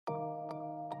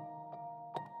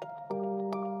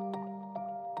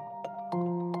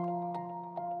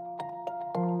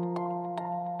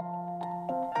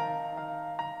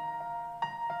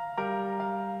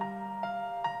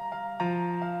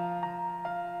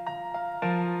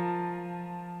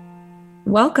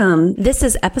Welcome. This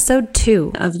is episode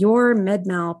 2 of your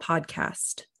MedMal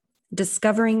podcast,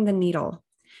 Discovering the Needle.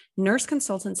 Nurse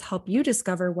consultants help you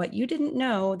discover what you didn't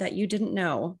know that you didn't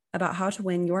know about how to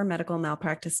win your medical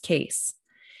malpractice case.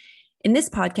 In this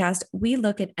podcast, we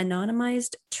look at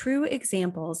anonymized, true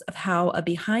examples of how a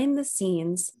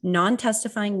behind-the-scenes,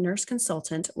 non-testifying nurse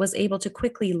consultant was able to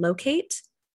quickly locate,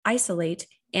 isolate,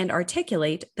 and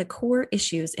articulate the core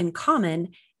issues in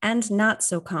common and not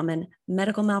so common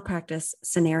medical malpractice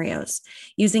scenarios,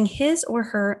 using his or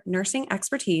her nursing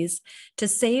expertise to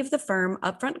save the firm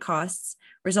upfront costs,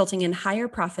 resulting in higher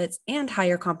profits and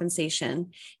higher compensation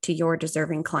to your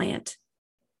deserving client.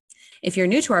 If you're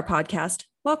new to our podcast,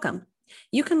 welcome.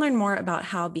 You can learn more about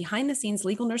how behind-the-scenes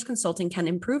legal nurse consulting can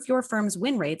improve your firm's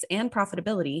win rates and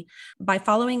profitability by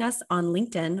following us on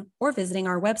LinkedIn or visiting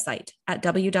our website at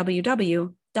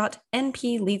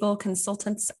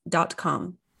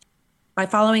www.nplegalconsultants.com. By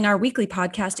following our weekly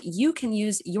podcast, you can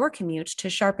use your commute to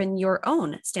sharpen your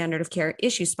own standard of care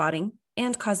issue spotting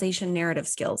and causation narrative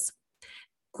skills.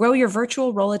 Grow your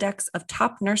virtual Rolodex of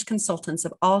top nurse consultants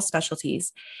of all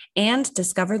specialties and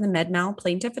discover the MedMal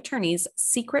plaintiff attorney's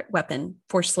secret weapon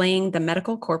for slaying the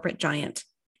medical corporate giant.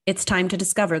 It's time to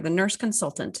discover the nurse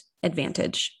consultant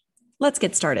advantage. Let's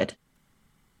get started.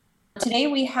 Today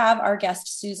we have our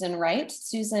guest, Susan Wright.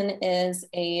 Susan is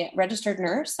a registered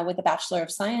nurse with a Bachelor of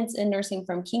Science in Nursing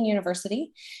from King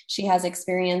University. She has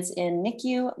experience in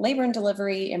NICU, labor and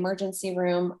delivery, emergency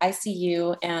room,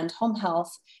 ICU, and home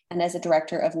health, and as a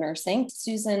director of nursing.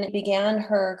 Susan began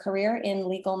her career in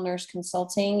legal nurse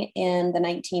consulting in the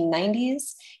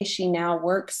 1990s. She now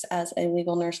works as a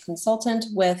legal nurse consultant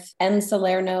with M.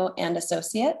 Salerno and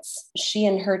Associates. She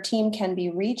and her team can be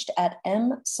reached at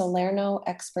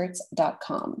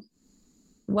msalernoexperts.com.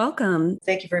 Welcome.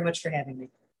 Thank you very much for having me.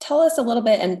 Tell us a little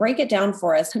bit and break it down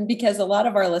for us, because a lot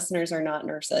of our listeners are not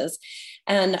nurses.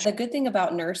 And the good thing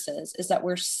about nurses is that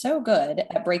we're so good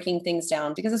at breaking things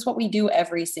down because it's what we do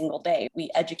every single day.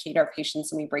 We educate our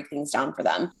patients and we break things down for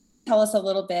them. Tell us a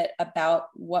little bit about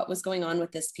what was going on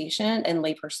with this patient in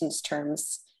layperson's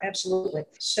terms. Absolutely.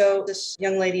 So this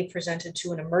young lady presented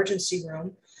to an emergency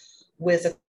room with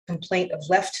a complaint of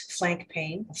left flank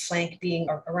pain, flank being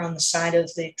around the side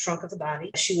of the trunk of the body.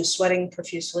 She was sweating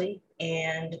profusely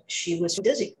and she was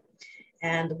dizzy.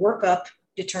 And the workup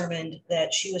determined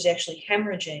that she was actually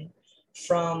hemorrhaging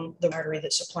from the artery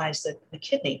that supplies the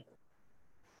kidney.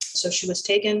 So she was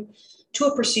taken to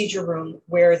a procedure room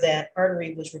where that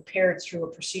artery was repaired through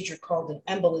a procedure called an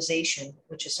embolization,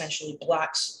 which essentially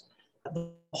blocks the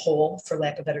hole, for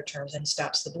lack of better terms, and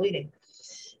stops the bleeding.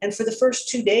 And for the first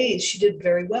 2 days, she did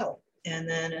very well. And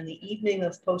then on the evening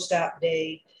of post-op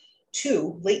day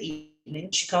 2, late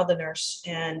evening, she called the nurse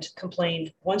and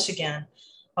complained once again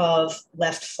of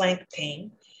left flank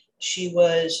pain. She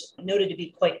was noted to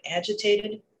be quite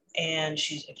agitated and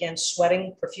she's again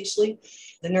sweating profusely.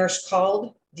 The nurse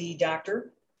called the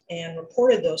doctor and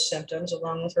reported those symptoms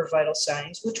along with her vital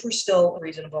signs, which were still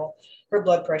reasonable. Her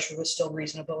blood pressure was still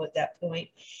reasonable at that point.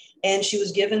 And she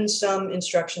was given some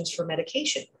instructions for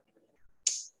medication.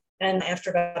 And after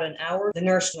about an hour, the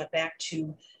nurse went back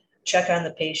to check on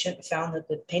the patient, found that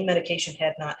the pain medication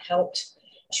had not helped.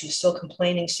 She was still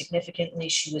complaining significantly.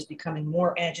 She was becoming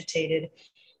more agitated.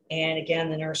 And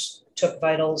again, the nurse took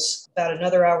vitals. About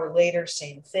another hour later,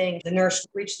 same thing. The nurse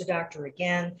reached the doctor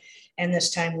again, and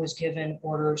this time was given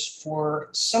orders for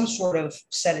some sort of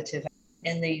sedative.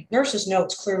 And the nurse's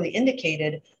notes clearly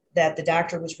indicated that the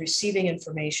doctor was receiving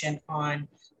information on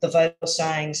the vital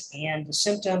signs and the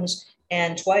symptoms.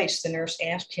 And twice the nurse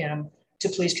asked him to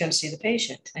please come see the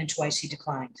patient, and twice he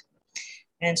declined.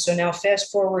 And so now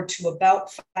fast forward to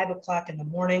about 5 o'clock in the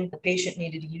morning, the patient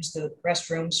needed to use the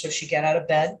restroom. So she got out of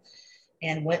bed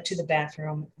and went to the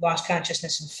bathroom, lost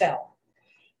consciousness and fell.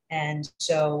 And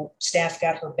so staff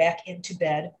got her back into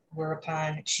bed,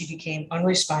 whereupon she became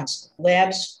unresponsive.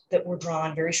 Labs that were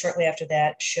drawn very shortly after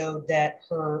that showed that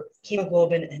her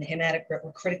hemoglobin and hematocrit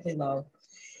were critically low.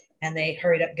 And they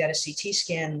hurried up and got a CT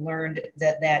scan and learned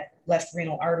that that left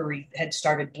renal artery had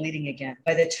started bleeding again.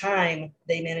 By the time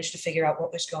they managed to figure out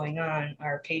what was going on,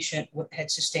 our patient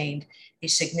had sustained a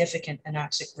significant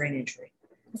anoxic brain injury.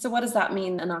 So what does that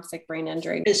mean, anoxic brain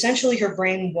injury? Essentially, her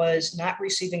brain was not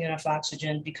receiving enough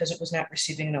oxygen because it was not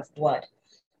receiving enough blood.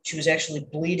 She was actually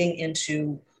bleeding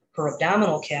into her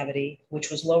abdominal cavity,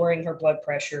 which was lowering her blood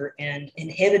pressure and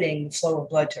inhibiting the flow of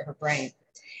blood to her brain.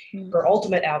 Her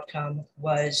ultimate outcome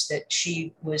was that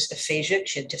she was aphasic.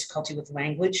 She had difficulty with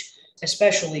language,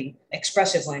 especially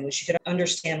expressive language. She could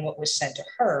understand what was said to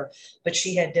her, but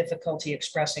she had difficulty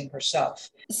expressing herself.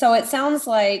 So it sounds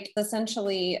like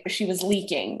essentially she was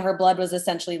leaking. Her blood was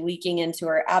essentially leaking into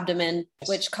her abdomen,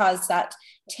 which caused that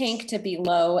tank to be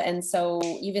low. And so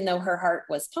even though her heart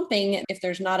was pumping, if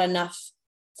there's not enough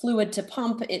fluid to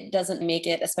pump, it doesn't make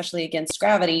it, especially against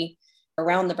gravity,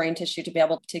 around the brain tissue to be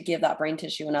able to give that brain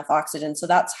tissue enough oxygen. So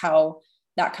that's how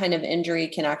that kind of injury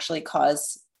can actually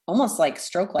cause almost like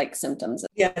stroke-like symptoms.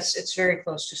 Yes, it's very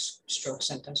close to stroke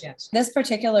symptoms, yes. This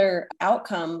particular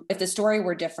outcome, if the story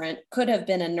were different, could have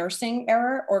been a nursing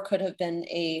error or could have been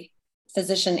a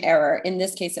physician error. In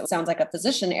this case, it sounds like a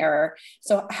physician error.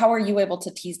 So how are you able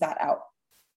to tease that out?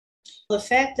 The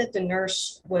fact that the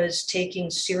nurse was taking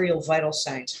serial vital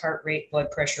signs, heart rate, blood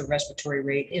pressure, respiratory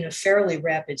rate, in a fairly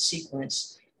rapid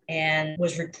sequence and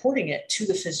was reporting it to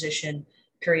the physician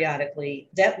periodically,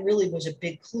 that really was a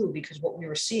big clue, because what we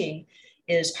were seeing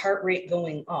is heart rate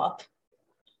going up,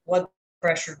 blood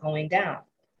pressure going down,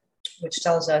 which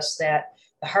tells us that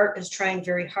the heart is trying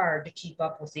very hard to keep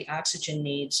up with the oxygen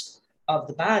needs of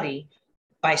the body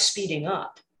by speeding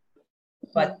up.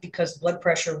 But because blood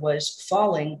pressure was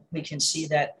falling, we can see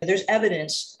that there's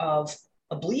evidence of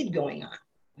a bleed going on.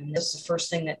 And this is the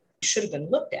first thing that should have been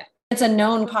looked at. It's a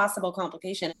known possible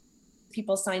complication.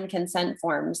 People sign consent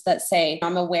forms that say,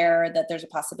 I'm aware that there's a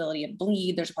possibility of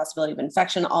bleed, there's a possibility of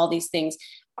infection, all these things.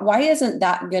 Why isn't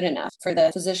that good enough for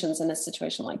the physicians in a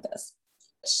situation like this?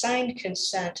 Signed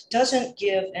consent doesn't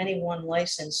give anyone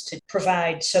license to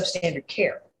provide substandard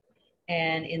care.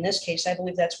 And in this case, I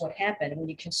believe that's what happened. And when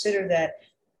you consider that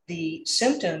the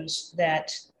symptoms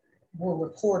that were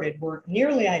reported were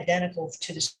nearly identical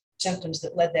to the symptoms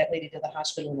that led that lady to the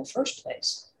hospital in the first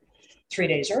place 3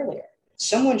 days earlier,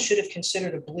 someone should have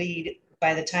considered a bleed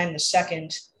by the time the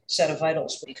second set of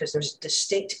vitals, because there's a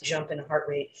distinct jump in the heart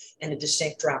rate and a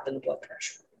distinct drop in the blood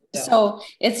pressure. So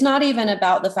it's not even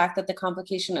about the fact that the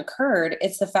complication occurred.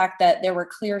 It's the fact that there were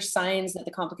clear signs that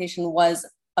the complication was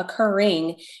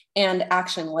occurring and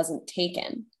action wasn't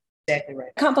taken. Exactly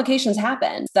right. Complications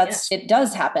happen. It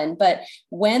does happen. But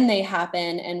when they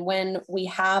happen and when we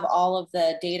have all of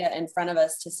the data in front of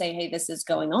us to say, hey, this is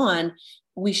going on,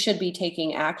 we should be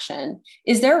taking action.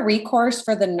 Is there recourse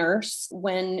for the nurse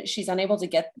when she's unable to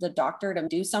get the doctor to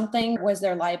do something? Was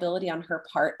there liability on her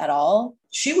part at all?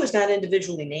 She was not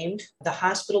individually named. The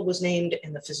hospital was named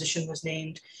and the physician was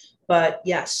named. But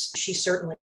yes, she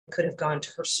certainly could have gone to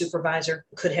her supervisor,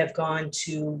 could have gone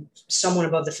to someone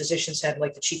above the physician's head,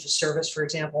 like the chief of service, for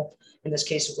example. In this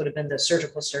case, it would have been the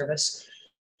surgical service.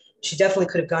 She definitely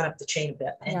could have gone up the chain a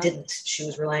bit and didn't. She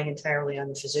was relying entirely on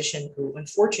the physician, who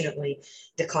unfortunately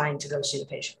declined to go see the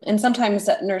patient. And sometimes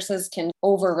nurses can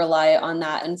over rely on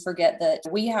that and forget that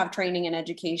we have training and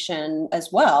education as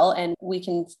well. And we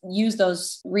can use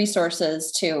those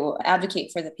resources to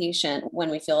advocate for the patient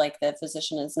when we feel like the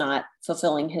physician is not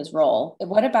fulfilling his role.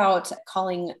 What about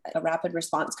calling a rapid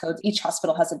response code? Each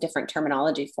hospital has a different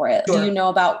terminology for it. Sure. Do you know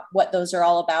about what those are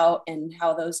all about and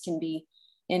how those can be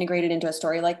integrated into a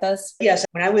story like this? Yes.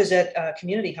 When I was at a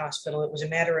community hospital, it was a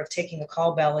matter of taking the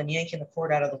call bell and yanking the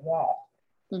cord out of the wall.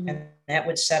 Mm-hmm. And that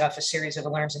would set off a series of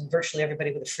alarms, and virtually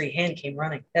everybody with a free hand came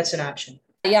running. That's an option.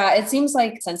 Yeah, it seems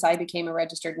like since I became a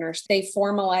registered nurse, they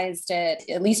formalized it,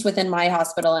 at least within my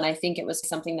hospital. And I think it was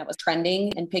something that was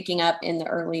trending and picking up in the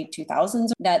early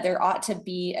 2000s, that there ought to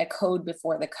be a code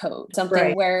before the code.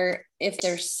 Something where if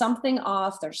there's something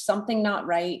off, there's something not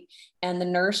right, and the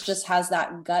nurse just has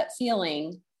that gut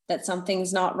feeling that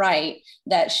something's not right,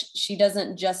 that she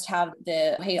doesn't just have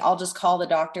the, hey, I'll just call the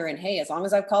doctor and hey, as long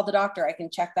as I've called the doctor, I can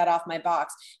check that off my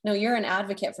box. No, you're an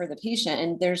advocate for the patient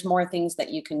and there's more things that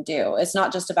you can do. It's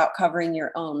not just about covering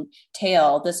your own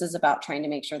tail. This is about trying to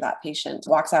make sure that patient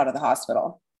walks out of the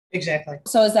hospital. Exactly.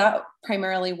 So is that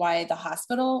primarily why the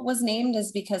hospital was named,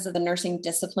 is because of the nursing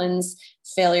discipline's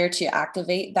failure to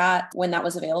activate that when that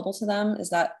was available to them? Is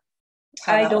that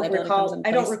I don't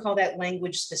recall that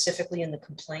language specifically in the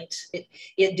complaint.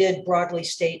 It did broadly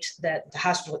state that the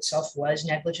hospital itself was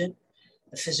negligent,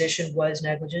 the physician was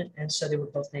negligent, and so they were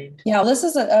both named. Yeah, this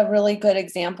is a really good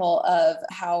example of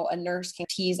how a nurse can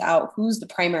tease out who's the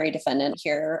primary defendant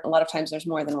here. A lot of times there's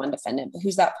more than one defendant, but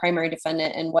who's that primary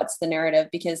defendant and what's the narrative?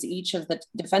 Because each of the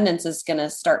defendants is going to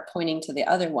start pointing to the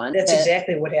other one. That's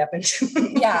exactly what happened.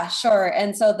 Yeah, sure.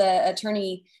 And so the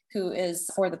attorney who is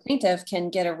for the plaintiff can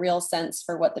get a real sense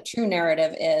for what the true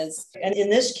narrative is. And in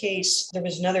this case, there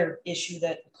was another issue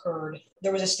that occurred.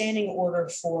 There was a standing order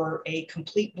for a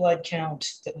complete blood count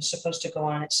that was supposed to go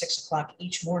on at 6 o'clock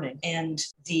each morning. And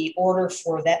the order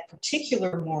for that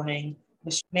particular morning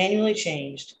was manually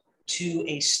changed to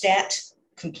a stat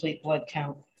complete blood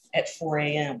count at 4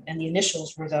 a.m. And the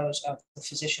initials were those of the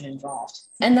physician involved.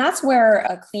 And that's where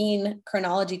a clean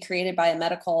chronology created by a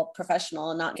medical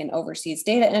professional, not an overseas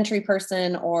data entry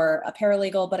person or a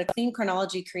paralegal, but a clean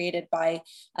chronology created by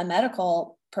a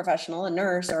medical professional, a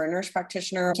nurse or a nurse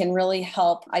practitioner, can really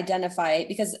help identify,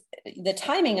 because the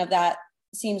timing of that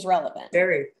seems relevant.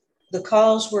 Very. The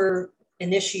calls were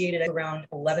initiated around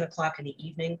 11 o'clock in the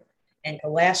evening, and the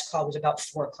last call was about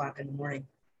 4 o'clock in the morning.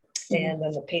 And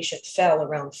then the patient fell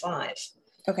around 5.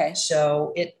 Okay.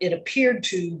 So it appeared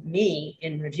to me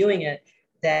in reviewing it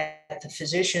that the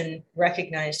physician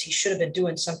recognized he should have been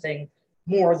doing something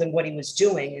more than what he was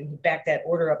doing, and he backed that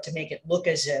order up to make it look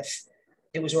as if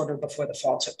it was ordered before the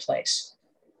fall took place.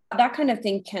 That kind of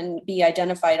thing can be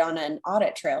identified on an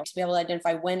audit trail to be able to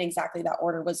identify when exactly that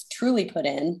order was truly put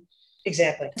in.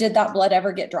 Exactly. Did that blood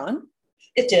ever get drawn?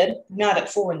 It did, not at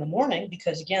 4 in the morning,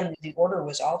 because again, the order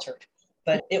was altered.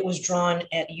 But it was drawn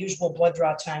at usual blood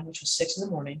draw time, which was 6 in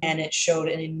the morning, and it showed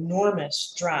an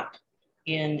enormous drop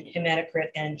in hematocrit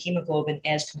and hemoglobin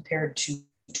as compared to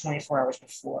 24 hours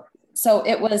before. So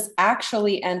it was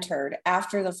actually entered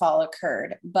after the fall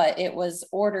occurred, but it was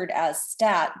ordered as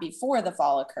stat before the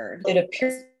fall occurred. It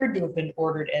appeared to have been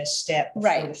ordered as stat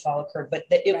before the fall occurred, but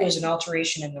it was an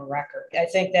alteration in the record. I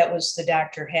think that was the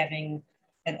doctor having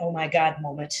an oh my God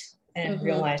moment and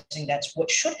realizing that's what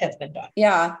should have been done.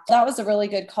 Yeah, that was a really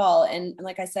good call. And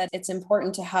like I said, it's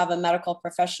important to have a medical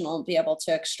professional be able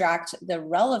to extract the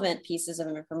relevant pieces of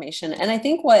information. And I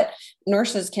think what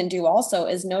nurses can do also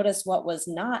is notice what was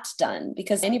not done,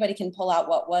 because anybody can pull out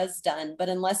what was done, but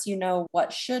unless you know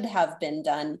what should have been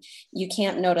done, you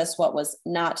can't notice what was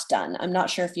not done. I'm not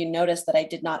sure if you noticed that I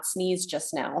did not sneeze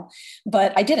just now,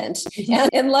 but I didn't. And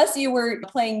unless you were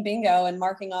playing bingo and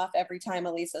marking off every time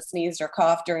Elisa sneezed or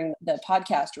coughed during the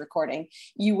podcast recording,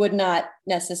 you would not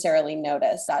necessarily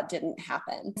notice that didn't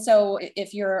happen. So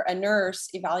if you're a nurse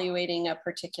evaluating a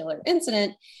particular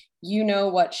incident, you know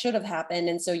what should have happened.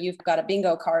 And so you've got a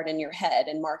bingo card in your head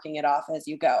and marking it off as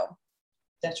you go.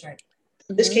 That's right.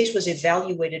 This case was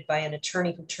evaluated by an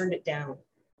attorney who turned it down.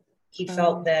 He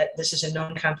felt that this is a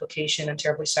known complication. I'm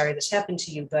terribly sorry this happened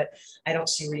to you, but I don't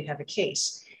see where you have a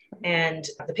case. And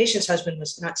the patient's husband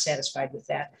was not satisfied with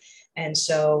that, and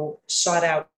so sought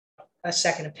out a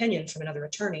second opinion from another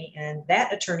attorney. And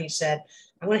that attorney said,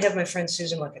 I'm going to have my friend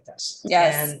Susan look at this.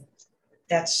 Yes.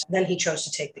 And then he chose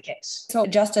to take the case. So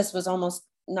justice was almost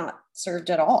not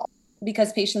served at all,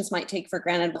 because patients might take for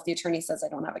granted if the attorney says, I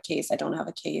don't have a case, I don't have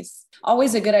a case.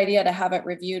 Always a good idea to have it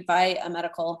reviewed by a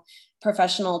medical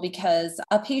professional, because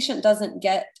a patient doesn't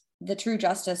get the true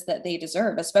justice that they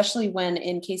deserve, especially when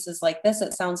in cases like this,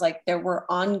 it sounds like there were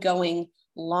ongoing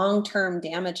long-term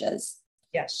damages.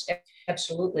 Yes,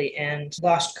 absolutely. And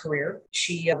lost career.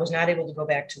 She was not able to go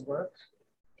back to work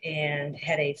and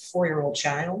had a 4-year-old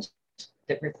child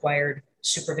that required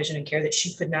supervision and care that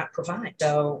she could not provide.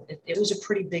 So it was a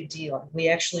pretty big deal. We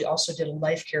actually also did a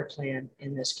life care plan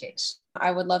in this case.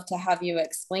 I would love to have you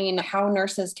explain how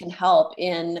nurses can help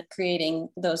in creating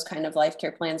those kind of life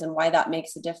care plans and why that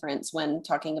makes a difference when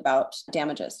talking about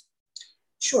damages.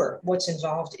 Sure. What's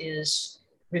involved is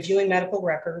reviewing medical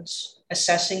records,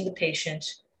 assessing the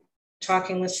patient,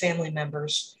 talking with family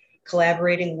members,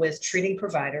 collaborating with treating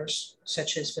providers,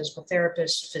 such as physical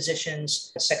therapists,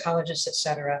 physicians, psychologists,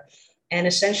 etc., and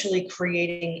essentially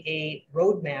creating a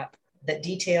roadmap that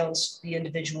details the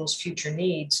individual's future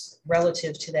needs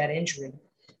relative to that injury.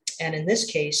 And in this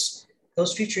case,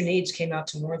 those future needs came out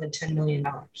to more than $10 million.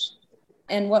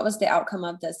 And what was the outcome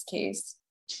of this case?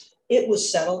 It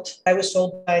was settled. I was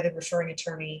told by the referring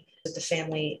attorney that the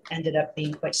family ended up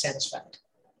being quite satisfied.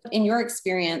 In your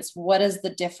experience, what is the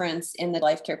difference in the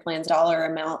life care plan's dollar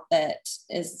amount that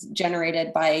is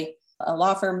generated by a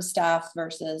law firm staff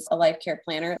versus a life care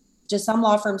planner? Do some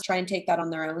law firms try and take that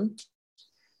on their own?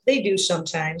 They do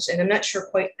sometimes, and I'm not sure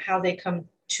quite how they come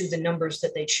to the numbers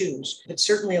that they choose. But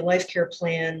certainly a life care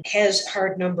plan has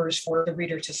hard numbers for the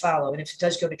reader to follow. And if it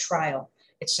does go to trial,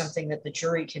 it's something that the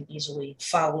jury can easily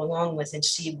follow along with and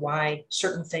see why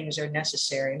certain things are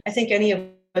necessary. I think any of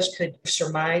us could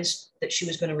surmise that she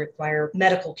was going to require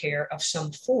medical care of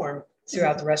some form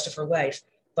throughout the rest of her life.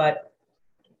 But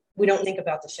we don't think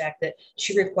about the fact that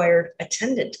she required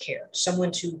attendant care,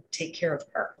 someone to take care of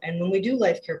her. And when we do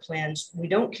life care plans, we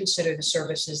don't consider the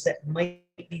services that might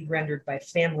be rendered by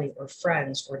family or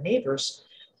friends or neighbors,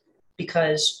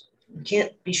 because you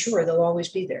can't be sure they'll always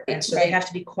be there. And so they have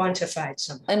to be quantified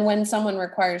somehow. And when someone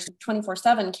requires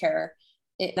 24/7 care,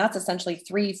 that's essentially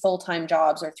 3 full-time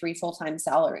jobs or 3 full-time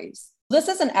salaries. This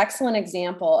is an excellent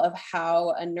example of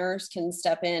how a nurse can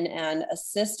step in and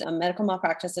assist a medical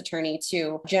malpractice attorney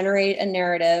to generate a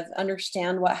narrative,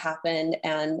 understand what happened,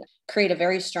 and create a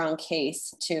very strong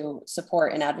case to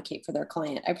support and advocate for their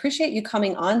client. I appreciate you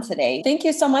coming on today. Thank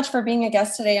you so much for being a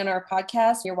guest today on our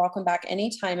podcast. You're welcome back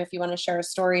anytime if you want to share a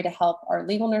story to help our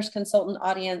legal nurse consultant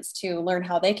audience to learn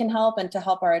how they can help, and to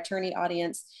help our attorney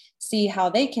audience see how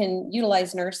they can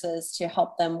utilize nurses to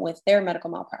help them with their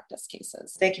medical malpractice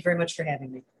cases. Thank you very much for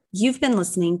having me. You've been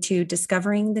listening to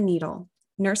Discovering the Needle.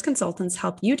 Nurse consultants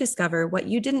help you discover what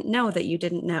you didn't know that you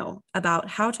didn't know about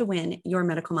how to win your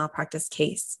medical malpractice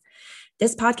case.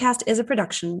 This podcast is a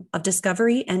production of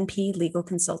Discovery NP Legal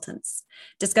Consultants.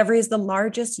 Discovery is the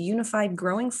largest unified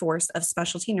growing force of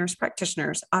specialty nurse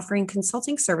practitioners offering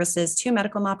consulting services to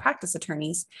medical malpractice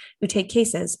attorneys who take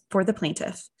cases for the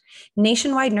plaintiff.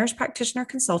 Nationwide nurse practitioner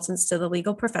consultants to the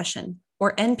legal profession,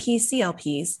 or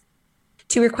NPCLPs.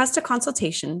 To request a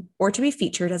consultation or to be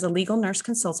featured as a legal nurse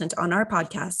consultant on our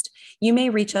podcast, you may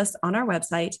reach us on our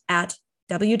website at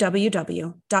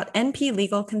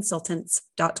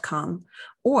www.nplegalconsultants.com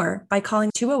or by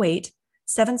calling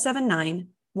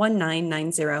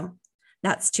 208-779-1990.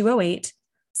 That's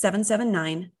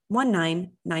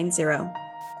 208-779-1990.